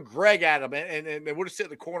just throw Greg at him and we'll just sit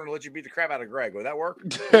in the corner and let you beat the crap out of Greg? Would that work?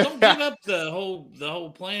 Don't give up the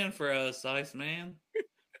whole plan for us, Ice Man.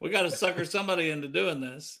 We got to sucker somebody into doing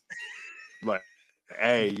this. Like,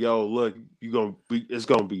 hey, yo, look, it's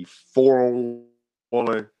gonna be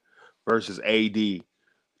 4-on-1 versus AD.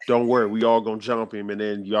 Don't worry, we all gonna jump him, and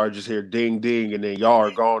then y'all just hear ding ding, and then y'all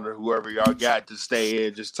are gone, or whoever y'all got to stay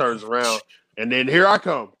in just turns around, and then here I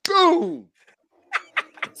come, boom.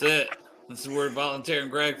 That's it. This is where volunteering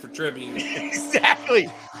Greg for tribute. Exactly.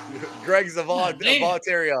 Greg's a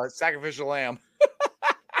voluntary sacrificial lamb.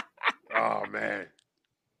 Oh man.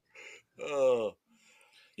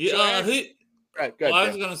 Yeah. Go ahead, I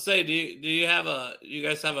was gonna say, do you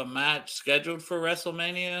guys have a match scheduled for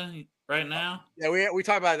WrestleMania right now? Yeah, we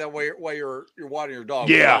talked about that while you're watering your dog.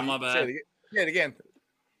 Yeah. Oh, my bad. Say it again.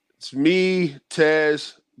 It's me,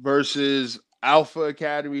 Tez versus Alpha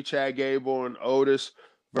Academy, Chad Gable and Otis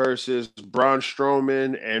versus Braun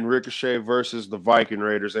Strowman and Ricochet versus the Viking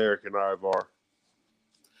Raiders, Eric and Ivar.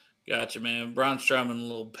 Gotcha, man. Braun Strowman, a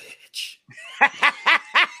little bitch.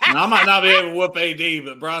 Now, I might not be able to whoop AD,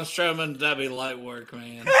 but Braun Strowman, that'd be light work,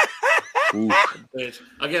 man. Bitch.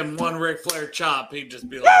 I give him one Ric Flair chop, he'd just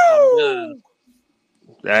be like, I'm done.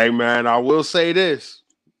 Hey, man, I will say this.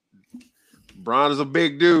 Braun is a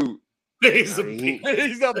big dude. He's a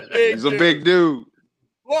big dude.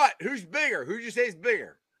 What? Who's bigger? Who'd you say is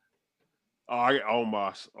bigger?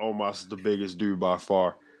 Omos. Omos is the biggest dude by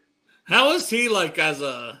far. How is he like as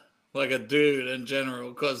a dude in general?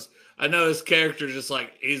 Because I know his character just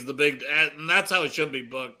like he's the big, and that's how it should be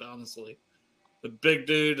booked, honestly. The big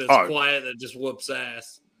dude that's quiet that just whoops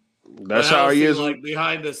ass. That's how he is. Like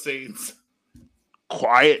behind the scenes,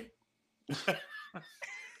 quiet,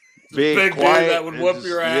 big quiet dude that would whoop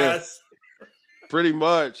your ass. Pretty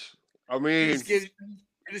much. I mean, it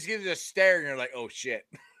just gives you a stare, and you're like, "Oh shit."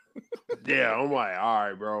 Yeah, I'm like, all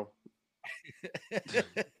right, bro.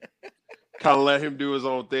 Kind of let him do his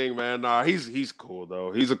own thing, man. Nah, he's cool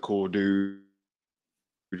though. He's a cool dude.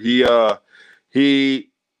 He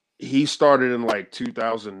started in like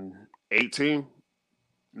 2018,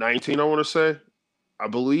 19, I want to say, I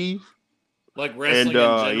believe. Like wrestling in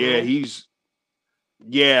general?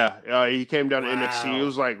 He came down to NXT. It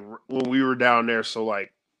was like when we were down there, so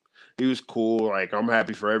like he was cool. Like I'm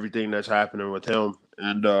happy for everything that's happening with him,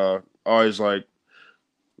 and always like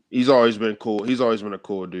he's always been cool. He's always been a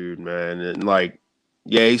cool dude, man. And like,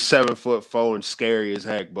 yeah, he's 7'4" and scary as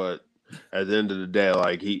heck, but at the end of the day,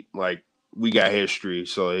 we got history,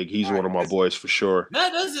 so like, he's one of my boys for sure.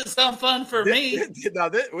 That doesn't sound fun for me.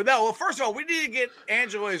 Well, first of all, we need to get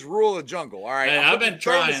Angelo his rule of the jungle. All right, hey, I've been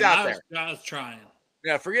trying. I was trying.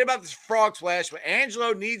 Yeah, forget about this frog splash, but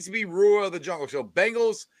Angelo needs to be ruler of the jungle. So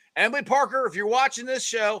Bengals, Emily Parker, if you're watching this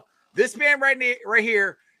show, this man right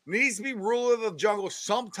here needs to be ruler of the jungle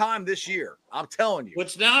sometime this year. I'm telling you.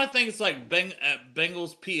 Which now I think it's like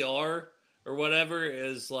Bengals PR or whatever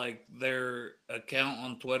is like their account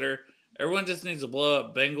on Twitter. Everyone just needs to blow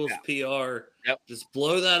up Bengals PR. Yep. Just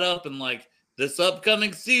blow that up, and like this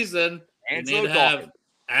upcoming season, Angelo you need to have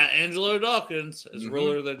Angelo Dawkins as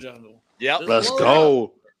ruler of the jungle. Yep. Let's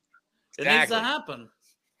go. It needs to happen.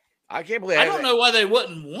 I can't believe I don't know why they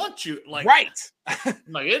wouldn't want you. Like, right.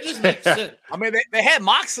 Like it just makes sense. I mean, they had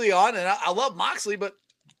Moxley on, and I love Moxley, but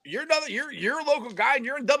you're a local guy, and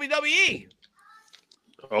you're in WWE.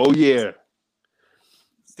 Oh yeah,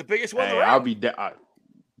 it's the biggest one. I'll be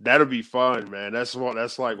that'll be fun, man. That's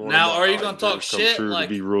like one. Now, are you gonna talk shit? Like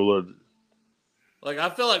to be ruler. Like I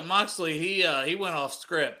feel like Moxley, he went off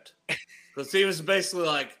script because he was basically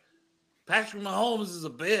like, Patrick Mahomes is a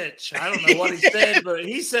bitch. I don't know what he said, but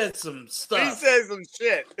he said some stuff. He said some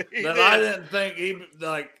shit. I didn't think he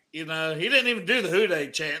didn't even do the Who Dey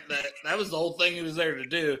chant. That was the whole thing he was there to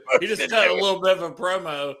do. He just cut a little bit of a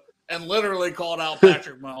promo and literally called out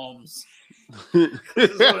Patrick Mahomes. This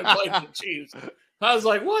is when he played the Chiefs. I was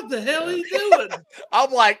like, what the hell are you doing?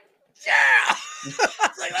 I'm like, yeah. I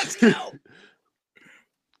was like, let's go.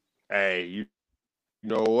 Hey, you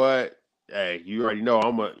know what? Hey, you already know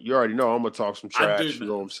I'm gonna talk some trash. You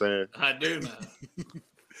know what I'm saying? I do know.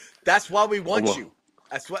 That's why we want you.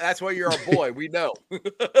 That's why you're our boy. We know.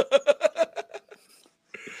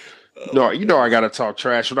 No, you know I gotta talk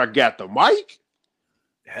trash when I got the mic.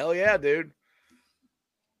 Hell yeah, dude.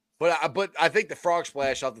 But I think the frog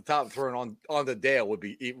splash off the top thrown on the Dale would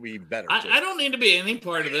be better. I don't need to be any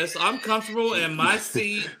part of this. I'm comfortable in my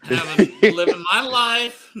seat, living my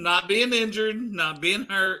life, not being injured, not being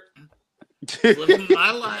hurt. Living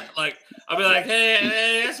my life. Like I'll be like,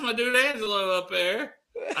 hey, that's my dude Angelo up there.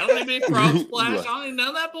 I don't need to be frog splash. I don't need none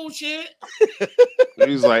of that bullshit.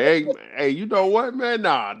 He's like, hey, you know what, man?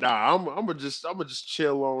 Nah. I'm gonna just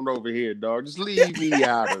chill on over here, dog. Just leave me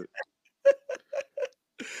out of it.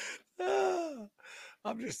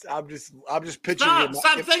 I'm just picturing.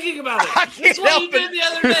 Stop thinking about it. That's what you did the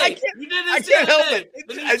other day. You did this the other day.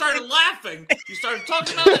 Then you started laughing. You started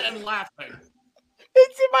talking about it and laughing.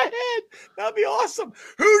 It's in my head. That'd be awesome.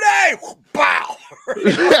 Who Dey? Bow.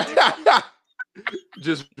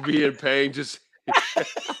 Just be in pain. Just.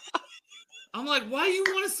 I'm like, why you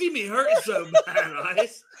want to see me hurt so bad,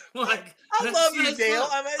 Ice? Like, I love you, Dale.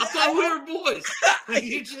 I thought we were boys.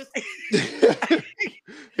 You just.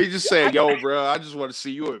 He just said, "Yo, bro, I just want to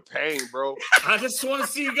see you in pain, bro. I just want to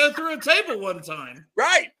see you go through a table one time.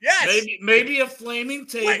 Right? Yes. Maybe a flaming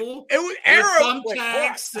table. It was Arrow. With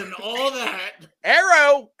thumbtacks and all that.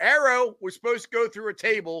 Arrow was supposed to go through a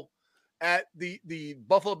table at the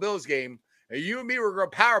Buffalo Bills game, and you and me were going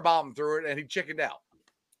to powerbomb him through it, and he chickened out.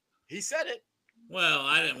 He said it. Well,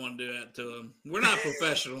 I didn't want to do that to him. We're not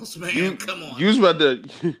professionals, man. Come on. You was about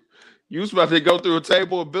to go through a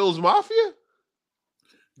table with Bills Mafia?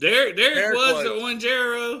 Derek was at one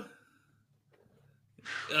Jero.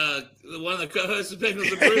 One of the co-hosts of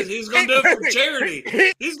Bengals and Bruce. He's going to do it for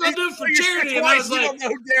charity. He's going to do it for charity. And I was like, don't know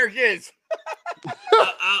who Derek is.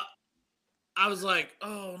 I was like,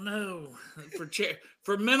 oh no,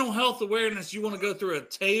 for mental health awareness, you want to go through a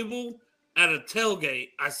table at a tailgate.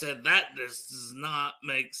 I said that just does not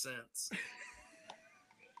make sense.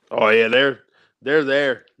 Oh yeah, they're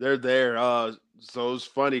there. They're there. So it's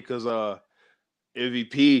funny because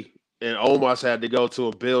MVP and Omos had to go to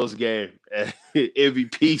a Bills game, and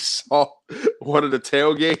MVP saw one of the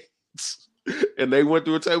tailgates, and they went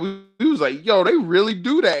through a table. He was like, "Yo, they really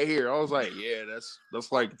do that here." I was like, "Yeah,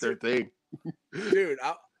 that's like their thing." Dude,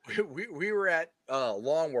 we were at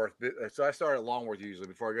Longworth. So I start at Longworth usually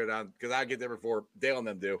before I go down because I get there before Dale and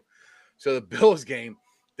them do. So the Bills game,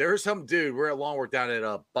 there was some dude. We're at Longworth down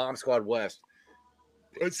at Bomb Squad West.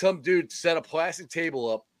 And some dude set a plastic table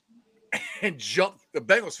up and jumped. The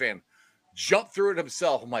Bengals fan jumped through it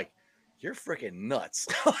himself. I'm like, you're freaking nuts.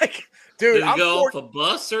 Like, dude, did he go off a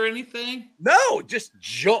bus or anything? No, just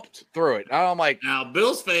jumped through it. I'm like, now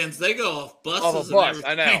Bills fans, they go off buses. Off a bus,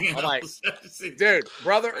 I know. Else. I'm like, dude,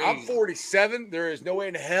 brother, I'm 47. There is no way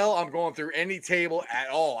in hell I'm going through any table at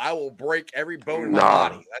all. I will break every bone in my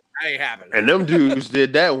body. That ain't happening. And them dudes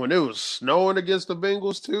did that when it was snowing against the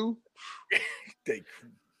Bengals too.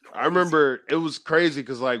 I remember it was crazy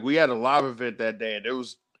because like we had a live event that day, and it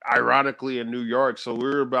was ironically in New York. So we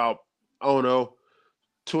were about, I don't know,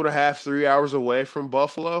 2.5, 3 hours away from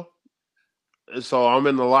Buffalo. And so I'm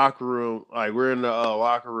in the locker room. Like, we're in the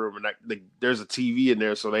locker room, and there's a TV in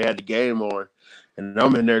there, so they had the game on. And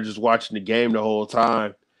I'm in there just watching the game the whole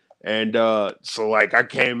time. And so, like, I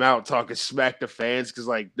came out talking smack to fans because,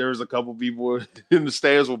 like, there was a couple people in the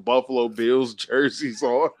stands with Buffalo Bills jerseys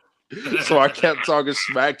on. So I kept talking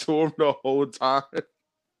smack to them the whole time.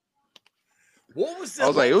 What was that? I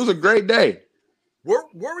was like, it was a great day. Where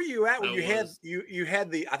were you at when you had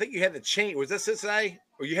the I think you had the chain. Was that Cincinnati?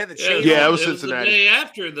 Or you had the chain? Yeah, it was Cincinnati. The day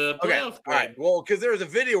after the playoff. Okay. All right. Well, because there was a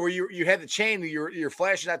video where you had the chain, and you're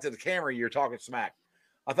flashing out to the camera, and you're talking smack.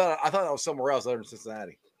 I thought that was somewhere else other than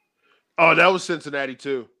Cincinnati. Oh, that was Cincinnati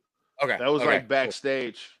too. Okay. That was like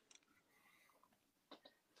backstage.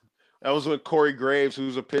 That was when Corey Graves,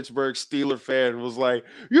 who's a Pittsburgh Steelers fan, was like,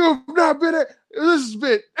 "You have not been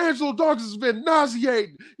Angelo Dawkins has been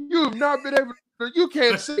nauseating. You have not been able to, you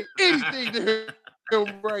can't say anything to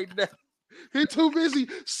him right now. He's too busy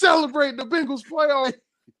celebrating the Bengals playoff."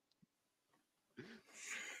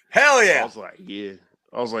 Hell yeah. I was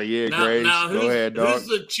like, yeah, Graves. Now go ahead, dog.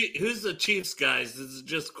 Who's the Chiefs guys? Is it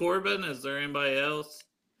just Corbin? Is there anybody else?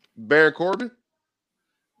 Baron Corbin?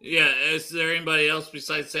 Yeah, is there anybody else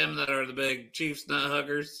besides him that are the big Chiefs nut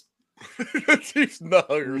huggers? Chiefs nut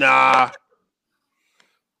huggers. Nah.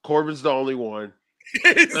 Corbin's the only one.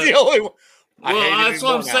 He's the only one. Well, that's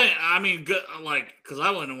what I'm saying. I mean, good, like, because I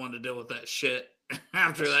wouldn't want to deal with that shit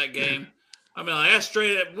after that game. I mean, like, that's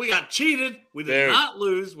straight up. We got cheated. We did not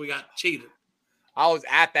lose. We got cheated. I was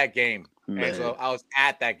at that game, Angelo. I was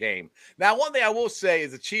at that game. Now, one thing I will say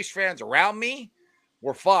is the Chiefs fans around me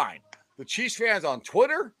were fine. The Chiefs fans on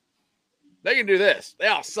Twitter, they can do this. They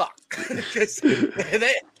all suck.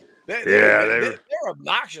 they're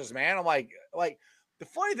obnoxious, man. I'm like the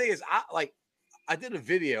funny thing is, I did a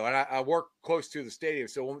video and I work close to the stadium.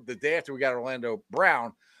 So the day after we got Orlando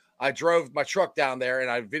Brown, I drove my truck down there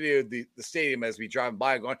and I videoed the stadium as we driving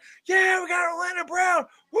by and going, "Yeah, we got Orlando Brown."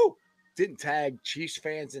 Woo! Didn't tag Chiefs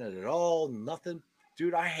fans in it at all. Nothing,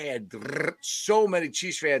 dude. I had so many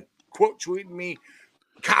Chiefs fans quote tweeting me,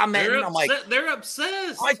 commenting. I'm like, they're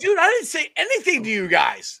obsessed. I'm like, dude, I didn't say anything to you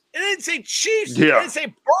guys. I didn't say Chiefs. Yeah. I didn't say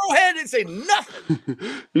Burrowhead. I didn't say nothing.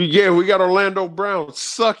 Yeah, we got Orlando Brown.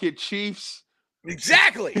 Suck it, Chiefs.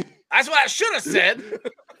 Exactly. That's what I should have said.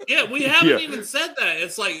 Yeah, we haven't even said that.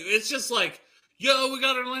 It's just like, yo, we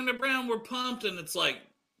got Orlando Brown. We're pumped. And it's like,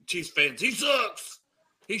 Chiefs fans, he sucks.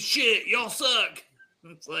 He's shit. Y'all suck.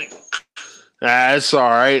 It's like, it's all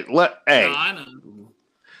right. I know.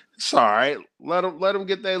 It's all right. Let them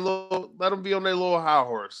get let them be on their little high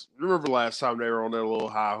horse. Remember last time they were on their little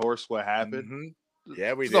high horse? What happened? Mm-hmm.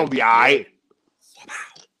 Yeah, we it's gonna be all right.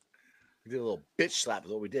 We did a little bitch slap.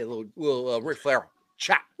 Is what we did. A little Ric Flair.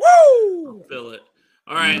 Chop. Woo! Feel it.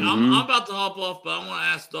 All right, I'm about to hop off, but I want to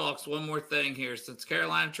ask Docs one more thing here. Since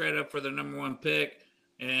Carolina traded up for their number 1 pick,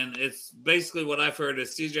 and it's basically what I've heard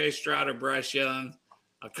is C.J. Stroud or Bryce Young.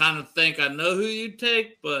 I kind of think I know who you'd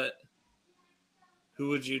take, but who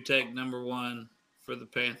would you take number 1 for the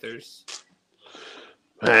Panthers?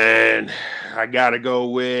 Man, I got to go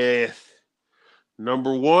with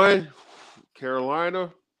number 1,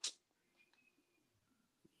 Carolina.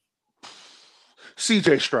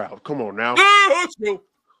 C.J. Stroud. Come on now. Let's go.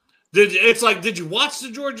 Did you watch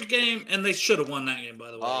the Georgia game? And they should have won that game,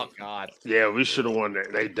 by the way. Oh, God. Yeah, we should have won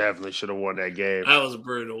that. They definitely should have won that game. That was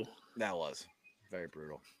brutal. That was very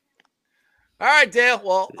brutal. All right, Dale.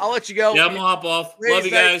 Well, I'll let you go. Yeah, I'm going to hop off. Love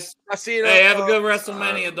you guys. I'll see you. Hey, have a good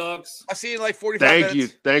WrestleMania, Docs. I'll see you in like 45 minutes. Thank you.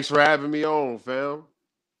 Thanks for having me on, fam.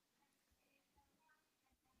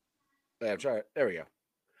 Yeah, I'm trying. There we go.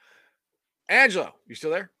 Angelo, you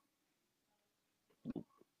still there?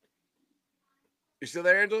 You still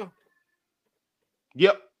there, Angelo?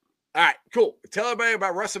 Yep. All right, cool. Tell everybody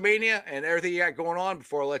about WrestleMania and everything you got going on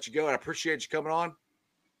before I let you go. And I appreciate you coming on.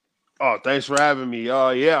 Oh, thanks for having me.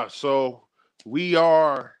 Yeah. So we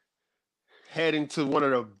are heading to one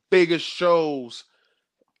of the biggest shows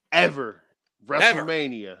ever,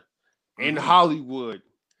 WrestleMania in Hollywood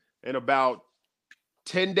in about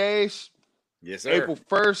 10 days. Yes, sir. April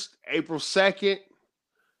 1st, April 2nd,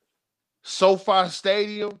 SoFi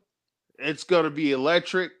Stadium. It's going to be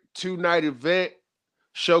electric, 2-night event,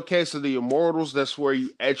 showcase of the Immortals. That's where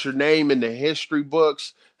you etch your name in the history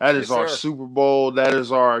books. That is our Super Bowl. That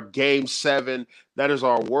is our Game 7. That is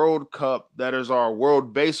our World Cup. That is our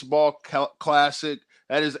World Baseball Classic.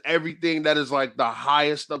 That is everything that is like the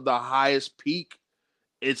highest of the highest peak.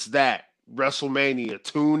 It's that. WrestleMania.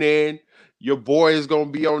 Tune in. Your boy is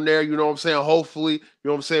going to be on there, you know what I'm saying? Hopefully, you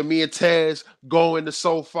know what I'm saying? Me and Taz go into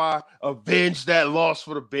SoFi, avenge that loss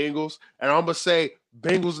for the Bengals. And I'm going to say,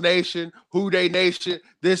 Bengals Nation, Who Dey Nation,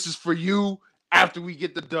 this is for you after we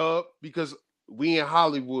get the dub because we in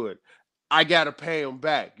Hollywood. I got to pay them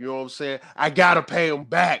back, you know what I'm saying? I got to pay them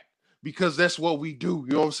back because that's what we do,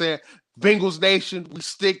 you know what I'm saying? Bengals Nation, we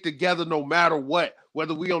stick together no matter what,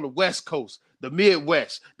 whether we on the West Coast, the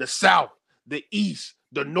Midwest, the South, the East,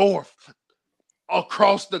 the North,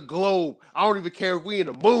 across the globe. I don't even care if we in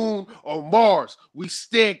the moon or Mars. We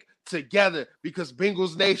stick together because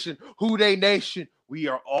Bengals Nation, Who Dey Nation, we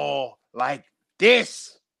are all like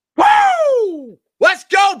this. Woo! Let's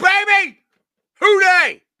go, baby! Who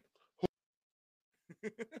Dey?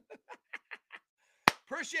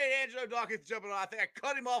 Appreciate Angelo Dawkins jumping on. I think I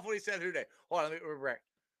cut him off when he said Who Dey. Hold on, let me remember.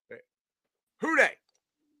 Who Dey?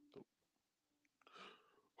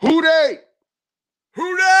 Who Dey?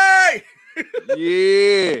 Who Dey?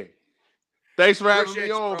 Yeah. Thanks for having Appreciate me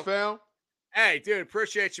you, on, bro. fam. Hey, dude,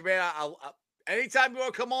 appreciate you, man. Anytime you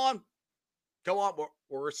want to come on.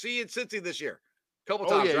 We're seeing Cincy this year. Couple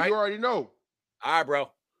times, right? You already know. All right, bro.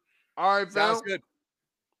 All right, fam. Sounds good.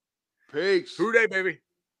 Peace. Who Dey, baby?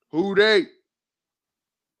 Who Dey?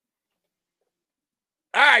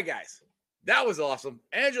 All right, guys. That was awesome.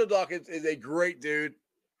 Angelo Dawkins is a great dude.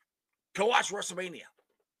 Go watch WrestleMania.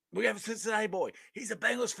 We have a Cincinnati boy. He's a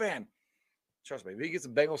Bengals fan. Trust me, if he gets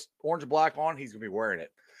some Bengals orange and black on, he's going to be wearing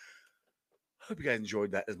it. Hope you guys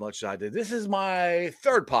enjoyed that as much as I did. This is my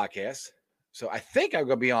third podcast. So I think I'm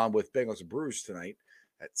going to be on with Bengals and Brews tonight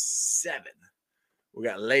at 7. We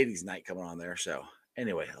got ladies' night coming on there. So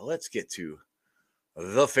anyway, let's get to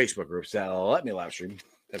the Facebook groups that'll let me live stream.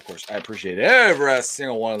 Of course, I appreciate every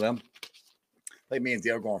single one of them. Like me and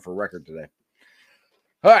Dale going for a record today.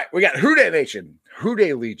 All right, we got Who Dey Nation, Who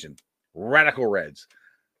Dey Legion, Radical Reds,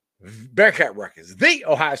 Bearcat Records, the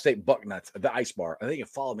Ohio State Bucknuts, the Ice Bar. I think you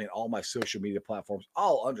can follow me on all my social media platforms,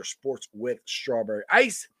 all under Sports with Strawberry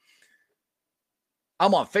Ice.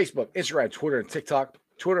 I'm on Facebook, Instagram, Twitter, and TikTok.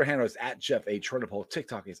 Twitter handle is at Jeff A. Turnipole.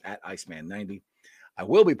 TikTok is at Iceman90. I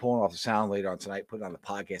will be pulling off the sound later on tonight, putting on the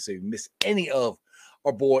podcast so you miss any of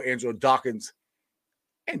our boy Angelo Dawkins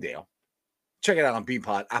and Dale. Check it out on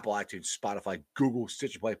Beanpod, Apple iTunes, Spotify, Google,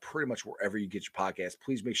 Stitcher Play, pretty much wherever you get your podcast.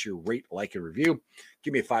 Please make sure you rate, like, and review.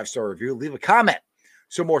 Give me a 5-star review. Leave a comment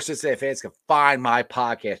so more Cincinnati fans can find my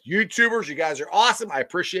podcast. YouTubers, you guys are awesome. I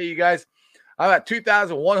appreciate you guys. I'm at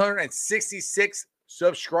 2,166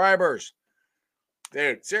 subscribers.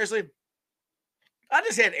 Dude, seriously, I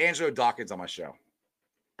just had Angelo Dawkins on my show.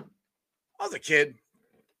 I was a kid.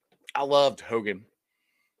 I loved Hogan.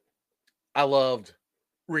 I loved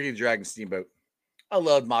Ricky the Dragon Steamboat. I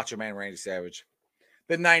loved Macho Man Randy Savage.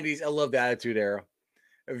 The 90s, I loved the Attitude Era.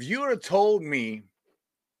 If you would have told me,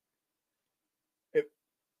 if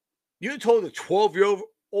you had told the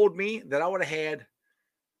 12-year-old me that I would have had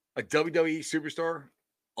a WWE superstar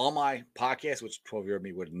on my podcast, which 12-year-old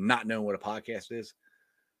me would not know what a podcast is.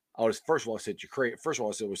 I was, first of all, I said you're crazy. First of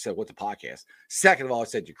all, I said what's a podcast? Second of all, I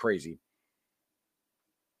said you're crazy.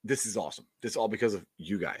 This is awesome. This is all because of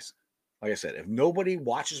you guys. Like I said, if nobody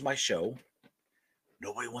watches my show,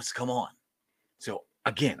 nobody wants to come on. So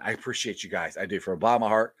again, I appreciate you guys. I do, from the bottom of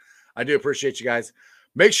my heart. I do appreciate you guys.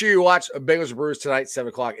 Make sure you watch Bengals and Brewers tonight, 7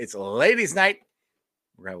 o'clock. It's ladies' night.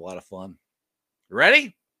 We're going to have a lot of fun.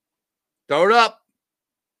 Ready? Throw it up.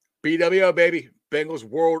 BWO, baby. Bengals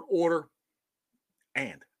World Order.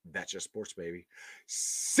 And that's just sports, baby.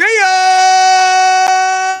 See ya!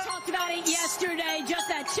 Talked about it yesterday, just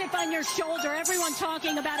that chip on your shoulder. Everyone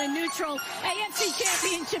talking about a neutral AFC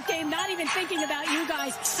championship game, not even thinking about you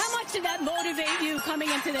guys. How much did that motivate you coming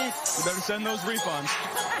into this? You better send those refunds.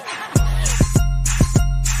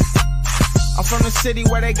 I'm from the city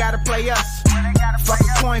where they gotta play us. Fuck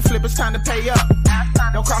a coin flip, it's time to pay up.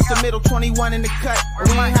 Don't cross the middle, 21 in the cut.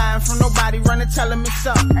 We ain't hiding from nobody, run and tell them it's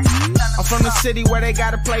up. I'm from the city where they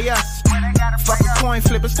gotta play us. Fuck a coin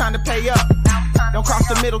flip, it's time to pay up. Don't cross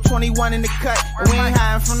the middle, 21 in the cut. We ain't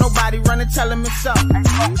hiding from nobody, run and tell them it's up.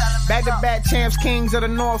 Back-to-back champs, kings of the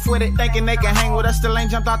north with it. Thinking they can hang with us, still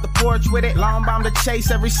ain't jumped out the porch with it. Long bomb to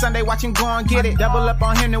chase every Sunday, watch him go and get it. Double up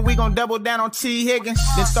on him, then we gon' double down on T. Higgins.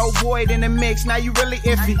 Then throw Boyd in the mix, now you really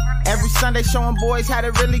iffy. Every Sunday showing boys how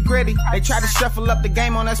to really gritty. They try to shuffle up the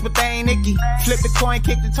game on us, but they ain't icky. Flip the coin,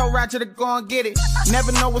 kick the toe, Roger to go and get it.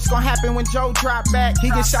 Never know what's gonna happen when Joe drop back. He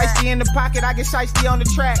get shiesty in the pocket, I get shiesty on the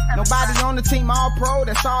track. Nobody on the team, all pro,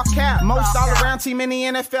 that's all cap. Most all around team in the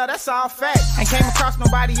NFL, that's all fact. Ain't came across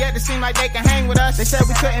nobody yet that seem like they can hang with us. They said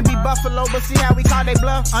we couldn't be Buffalo, but see how we call they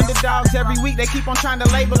bluff. Underdogs every week, they keep on trying to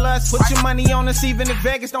label us. Put your money on us, even if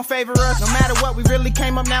Vegas don't favor us. No matter what, we really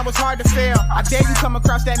came up, now it's hard to fail. I dare you come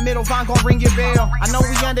across that middle, Von gon' ring your bell. I know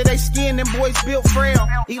we under they skin, them boys built frail.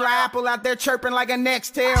 Eli Apple out there chirping like a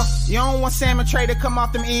next tail. You don't want Salmon Trey to come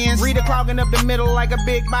off them ends. Rita clogging up the middle like a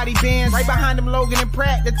big body Benz. Right behind them Logan and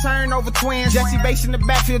Pratt, the turnover twins. Jesse Bates in the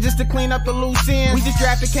backfield just to clean up the loose ends. We just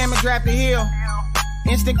drafted Cam and drafted Hill.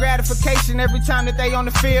 Instant gratification every time that they on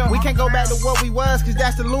the field. We can't go back to what we was, cause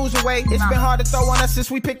that's the loser way. It's been hard to throw on us since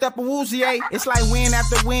we picked up a Woozier. It's like win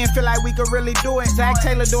after win, feel like we could really do it. Zach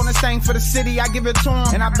Taylor doing his thing for the city, I give it to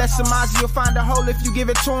him. And I bet Samaji will find a hole if you give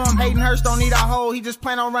it to him. Hayden Hurst don't need a hole, he just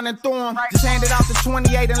plan on running through him. Just hand it off to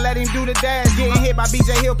 28 and let him do the dash. Getting hit by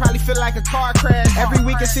BJ Hill probably feel like a car crash. Every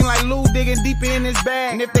week it seem like Lou digging deeper in his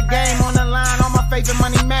bag. And if the game on the line, all my favorite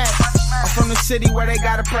money match. I'm from the city where they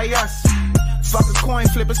gotta play us. Fuck a coin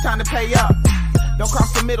flip, it's time to pay up. Don't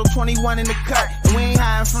cross the middle, 21 in the cut. And we ain't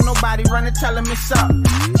hiding from nobody, run and tell them it's up.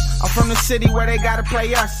 I'm from the city where they gotta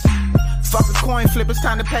play us. Fuck a coin flip, it's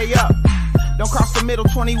time to pay up. Don't cross the middle,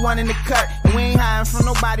 21 in the cut. And we ain't hiding from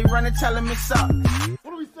nobody, run and tell them it's up.